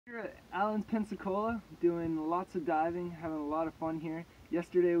Here at Allans-Pensacola, doing lots of diving, having a lot of fun here.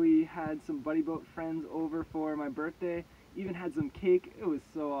 Yesterday we had some buddy boat friends over for my birthday, even had some cake. It was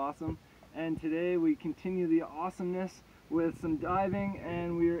so awesome. And today we continue the awesomeness with some diving,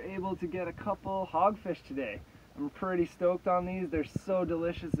 and we were able to get a couple hogfish today. I'm pretty stoked on these. They're so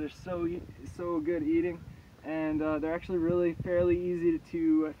delicious. They're so good eating, and they're actually really fairly easy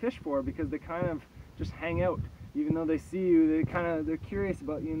to fish for because they kind of just hang out. Even though they see you, they're curious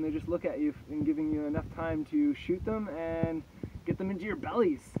about you, and they just look at you and giving you enough time to shoot them and get them into your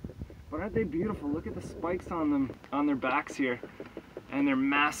bellies. But aren't they beautiful? Look at the spikes on them, on their backs here, and their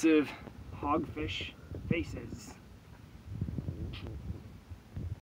massive hogfish faces.